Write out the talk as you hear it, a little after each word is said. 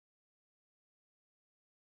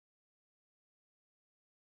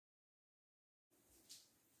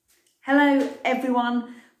Hello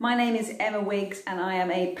everyone, my name is Emma Wiggs and I am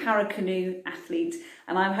a para-canoe athlete,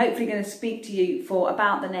 and I'm hopefully going to speak to you for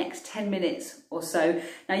about the next 10 minutes or so.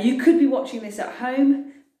 Now you could be watching this at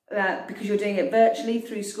home because you're doing it virtually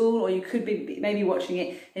through school, or you could be maybe watching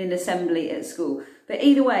it in an assembly at school. But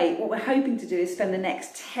either way, what we're hoping to do is spend the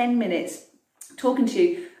next 10 minutes talking to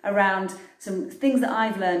you around some things that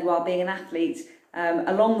I've learned while being an athlete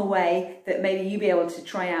along the way that maybe you'll be able to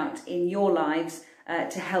try out in your lives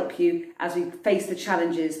to help you as we face the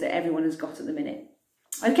challenges that everyone has got at the minute.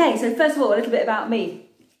 Okay, so first of all, a little bit about me.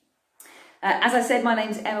 As I said, my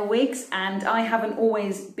name's Emma Wiggs and I haven't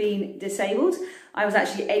always been disabled. I was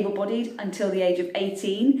actually able-bodied until the age of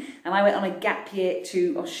 18, and I went on a gap year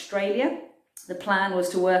to Australia. The plan was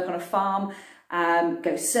to work on a farm,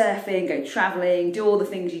 go surfing, go travelling, do all the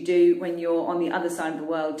things you do when you're on the other side of the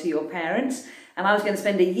world to your parents. And I was going to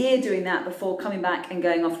spend a year doing that before coming back and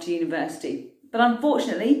going off to university. But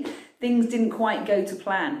unfortunately, things didn't quite go to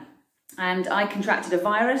plan. And I contracted a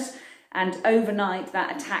virus, and overnight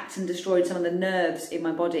that attacked and destroyed some of the nerves in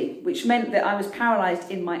my body, which meant that I was paralysed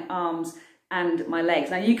in my arms and my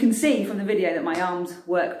legs. Now you can see from the video that my arms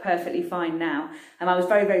work perfectly fine now. And I was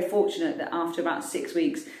very, very fortunate that after about 6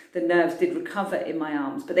 weeks, the nerves did recover in my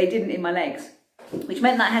arms, but they didn't in my legs, which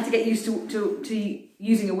meant that I had to get used to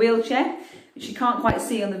using a wheelchair, which you can't quite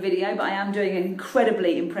see on the video, but I am doing an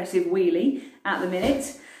incredibly impressive wheelie at the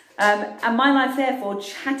minute. And my life therefore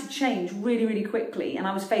had to change really, really quickly, and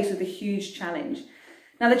I was faced with a huge challenge.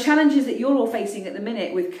 Now the challenges that you're all facing at the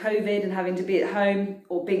minute with COVID and having to be at home,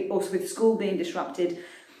 or also with school being disrupted,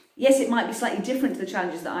 yes, it might be slightly different to the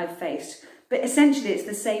challenges that I've faced, but essentially it's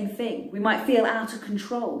the same thing. We might feel out of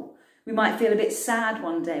control. We might feel a bit sad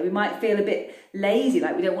one day. We might feel a bit lazy,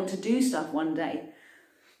 like we don't want to do stuff one day.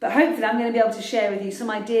 But hopefully I'm going to be able to share with you some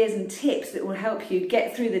ideas and tips that will help you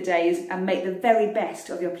get through the days and make the very best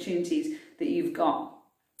of the opportunities that you've got.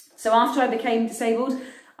 So after I became disabled,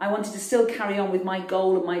 I wanted to still carry on with my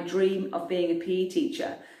goal and my dream of being a PE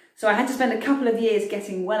teacher. So I had to spend a couple of years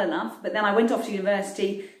getting well enough, but then I went off to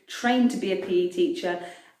university, trained to be a PE teacher,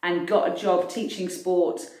 and got a job teaching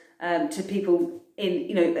sport to people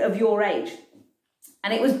of your age.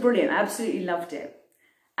 And it was brilliant. I absolutely loved it.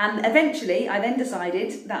 And eventually I then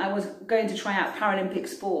decided that I was going to try out Paralympic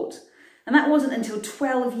sport. And that wasn't until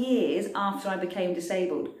 12 years after I became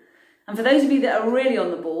disabled. And for those of you that are really on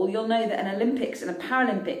the ball, you'll know that an Olympics and a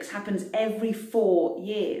Paralympics happens every 4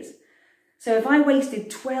 years. So if I wasted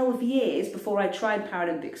 12 years before I tried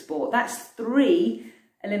Paralympic sport, that's 3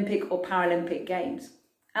 Olympic or Paralympic games.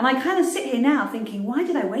 And I kind of sit here now thinking, why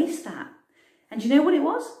did I waste that? And do you know what it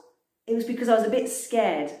was? It was because I was a bit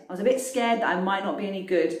scared. I was a bit scared that I might not be any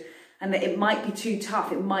good, and that it might be too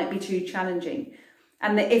tough, it might be too challenging.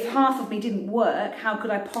 And that if half of me didn't work, how could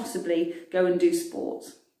I possibly go and do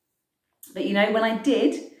sports? But you know, when I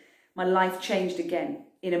did, my life changed again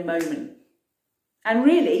in a moment. And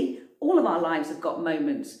really, all of our lives have got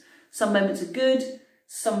moments. Some moments are good,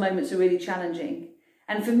 some moments are really challenging.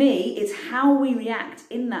 And for me, it's how we react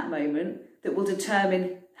in that moment that will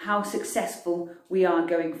determine how successful we are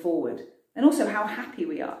going forward, and also how happy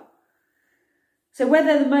we are. So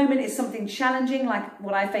whether the moment is something challenging like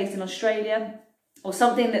what I faced in Australia, or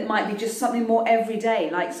something that might be just something more everyday,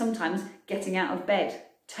 like sometimes getting out of bed,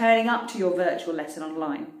 turning up to your virtual lesson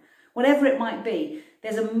online, whatever it might be,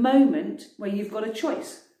 there's a moment where you've got a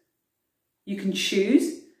choice. You can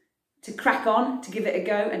choose to crack on, to give it a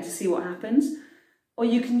go and to see what happens, or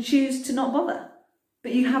you can choose to not bother,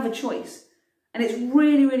 but you have a choice. And it's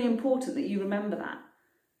really, really important that you remember that.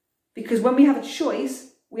 Because when we have a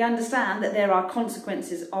choice, we understand that there are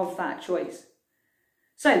consequences of that choice.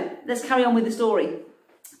 So let's carry on with the story.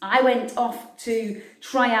 I went off to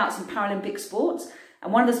try out some Paralympic sports.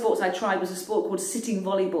 And one of the sports I tried was a sport called sitting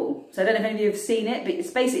volleyball. So I don't know if any of you have seen it, but it's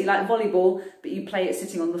basically like volleyball, but you play it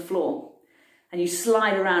sitting on the floor. And you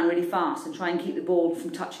slide around really fast and try and keep the ball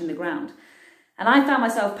from touching the ground. And I found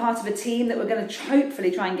myself part of a team that were going to hopefully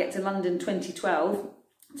try and get to London 2012,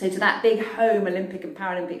 so to that big home Olympic and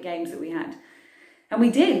Paralympic Games that we had. And we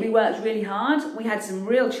did, we worked really hard, we had some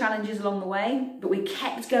real challenges along the way, but we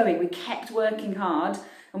kept going, we kept working hard,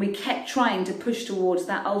 and we kept trying to push towards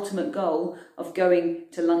that ultimate goal of going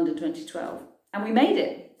to London 2012. And we made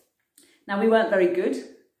it. Now we weren't very good,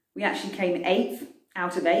 we actually came 8th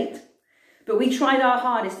out of 8, but we tried our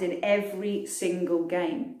hardest in every single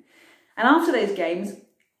game. And after those games,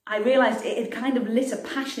 I realised it had kind of lit a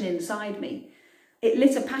passion inside me. It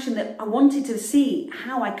lit a passion that I wanted to see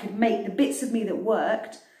how I could make the bits of me that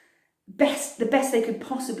worked the best they could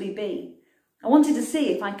possibly be. I wanted to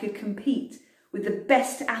see if I could compete with the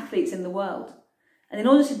best athletes in the world. And in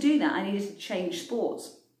order to do that, I needed to change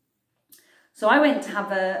sports. So I went to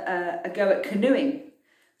have a go at canoeing.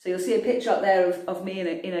 So you'll see a picture up there of me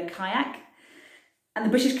in a kayak. And the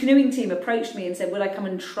British canoeing team approached me and said, would I come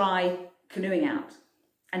and try canoeing out?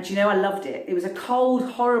 And you know, I loved it. It was a cold,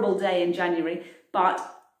 horrible day in January, but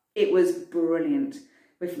it was brilliant.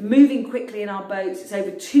 We're moving quickly in our boats. It's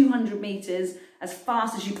over 200 metres, as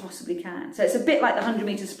fast as you possibly can. So it's a bit like the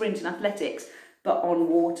 100-metre sprint in athletics, but on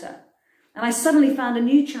water. And I suddenly found a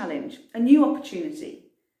new challenge, a new opportunity,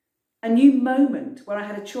 a new moment where I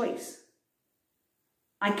had a choice.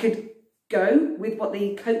 I could go with what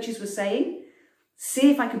the coaches were saying,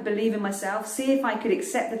 see if I could believe in myself, see if I could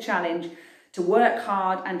accept the challenge to work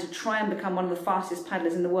hard and to try and become one of the fastest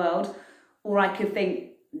paddlers in the world, or I could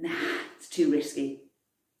think, nah, it's too risky.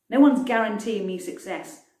 No one's guaranteeing me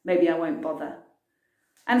success. Maybe I won't bother.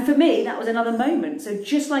 And for me, that was another moment. So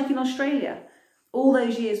just like in Australia, all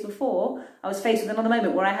those years before, I was faced with another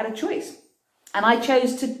moment where I had a choice. And I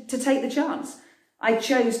chose to take the chance. I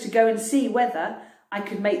chose to go and see whether I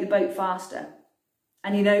could make the boat faster.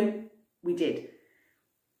 And you know, we did.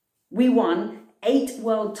 We won 8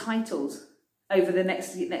 world titles over the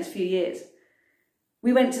next few years.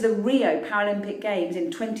 We went to the Rio Paralympic Games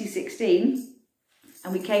in 2016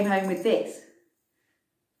 and we came home with this.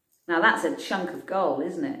 Now that's a chunk of gold,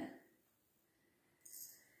 isn't it?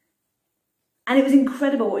 And it was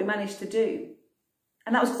incredible what we managed to do.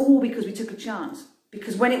 And that was all because we took a chance.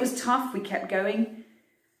 Because when it was tough, we kept going.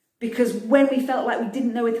 Because when we felt like we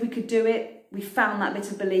didn't know if we could do it, we found that bit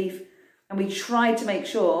of belief and we tried to make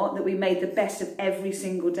sure that we made the best of every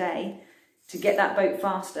single day to get that boat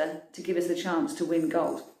faster, to give us the chance to win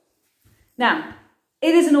gold. Now,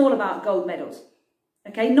 it isn't all about gold medals,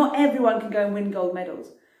 okay? Not everyone can go and win gold medals.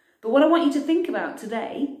 But what I want you to think about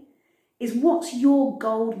today is, what's your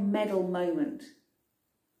gold medal moment?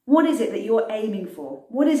 What is it that you're aiming for?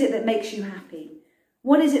 What is it that makes you happy?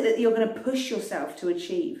 What is it that you're going to push yourself to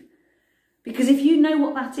achieve? Because if you know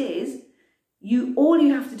what that is, all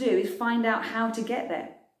you have to do is find out how to get there.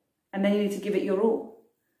 And then you need to give it your all.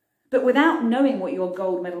 But without knowing what your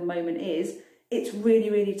gold medal moment is, it's really,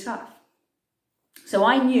 really tough. So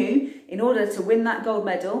I knew in order to win that gold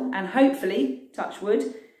medal, and hopefully, touch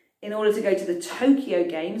wood, in order to go to the Tokyo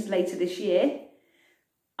Games later this year,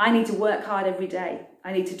 I need to work hard every day.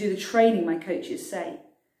 I need to do the training my coaches say.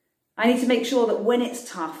 I need to make sure that when it's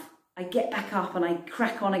tough, I get back up and I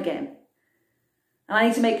crack on again. And I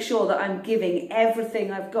need to make sure that I'm giving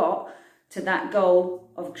everything I've got to that goal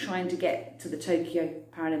of trying to get to the Tokyo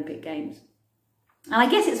Paralympic Games. And I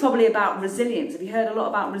guess it's probably about resilience. Have you heard a lot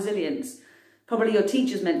about resilience? Probably your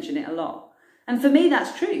teachers mention it a lot. And for me,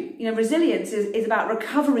 that's true. You know, resilience is about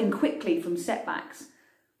recovering quickly from setbacks.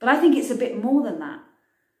 But I think it's a bit more than that.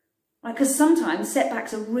 Because sometimes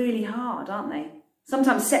setbacks are really hard, aren't they?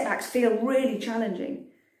 Sometimes setbacks feel really challenging.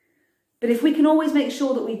 But if we can always make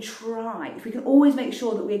sure that we try, if we can always make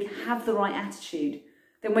sure that we have the right attitude,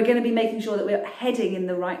 then we're going to be making sure that we're heading in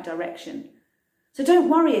the right direction. So don't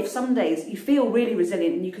worry if some days you feel really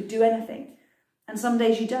resilient and you could do anything, and some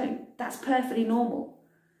days you don't. That's perfectly normal.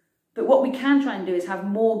 But what we can try and do is have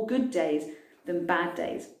more good days than bad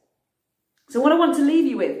days. So what I want to leave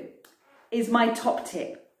you with is my top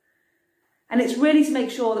tip. And it's really to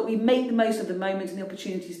make sure that we make the most of the moments and the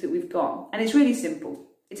opportunities that we've got. And it's really simple.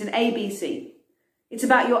 It's an ABC. It's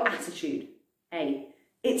about your attitude, A.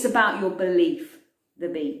 It's about your belief, the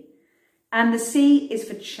B. And the C is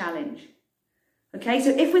for challenge. Okay, so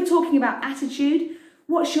if we're talking about attitude,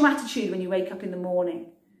 what's your attitude when you wake up in the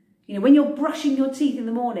morning? You know, when you're brushing your teeth in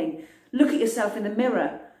the morning, look at yourself in the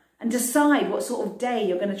mirror and decide what sort of day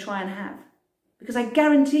you're going to try and have. Because I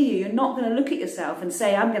guarantee you're not going to look at yourself and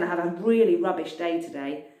say, I'm going to have a really rubbish day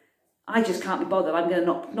today. I just can't be bothered. I'm going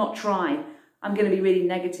to not try. I'm going to be really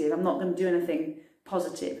negative. I'm not going to do anything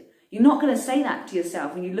positive. You're not going to say that to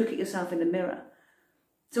yourself when you look at yourself in the mirror.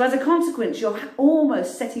 So as a consequence, you're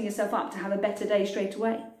almost setting yourself up to have a better day straight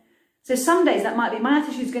away. So some days that might be, my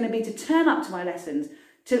attitude is going to be to turn up to my lessons,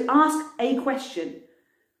 to ask a question.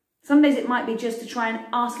 Some days it might be just to try and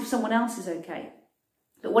ask if someone else is okay.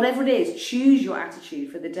 But whatever it is, choose your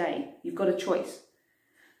attitude for the day. You've got a choice.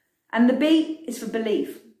 And the B is for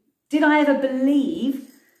belief. Did I ever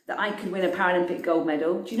believe that I could win a Paralympic gold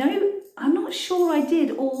medal? Do you know, I'm not sure I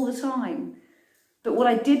did all the time. But what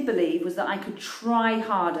I did believe was that I could try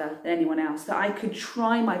harder than anyone else, that I could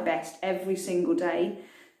try my best every single day,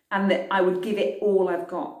 and that I would give it all I've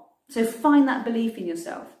got. So find that belief in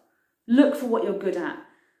yourself. Look for what you're good at.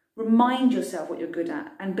 Remind yourself what you're good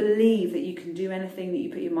at, and believe that you can do anything that you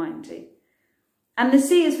put your mind to. And the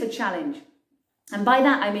C is for challenge. And by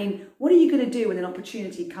that I mean, what are you going to do when an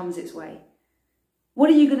opportunity comes its way? What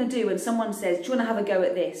are you going to do when someone says, do you want to have a go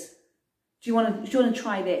at this? Do you want to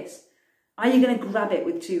try this? Are you going to grab it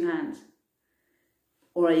with 2 hands?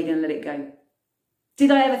 Or are you going to let it go?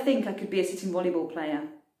 Did I ever think I could be a sitting volleyball player?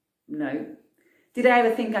 No. Did I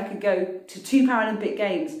ever think I could go to 2 Paralympic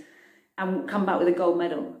Games and come back with a gold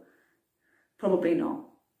medal? Probably not.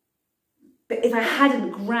 But if I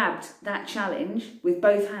hadn't grabbed that challenge with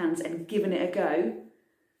both hands and given it a go,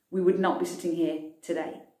 we would not be sitting here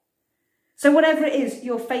today. So whatever it is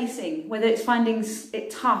you're facing, whether it's finding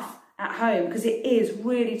it tough at home, because it is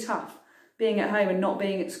really tough being at home and not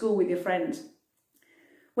being at school with your friends,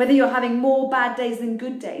 whether you're having more bad days than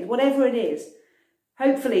good days, whatever it is,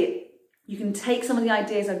 hopefully you can take some of the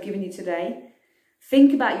ideas I've given you today,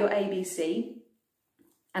 think about your ABC,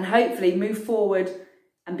 and hopefully move forward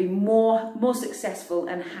and be more successful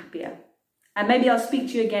and happier. And maybe I'll speak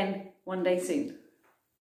to you again one day soon.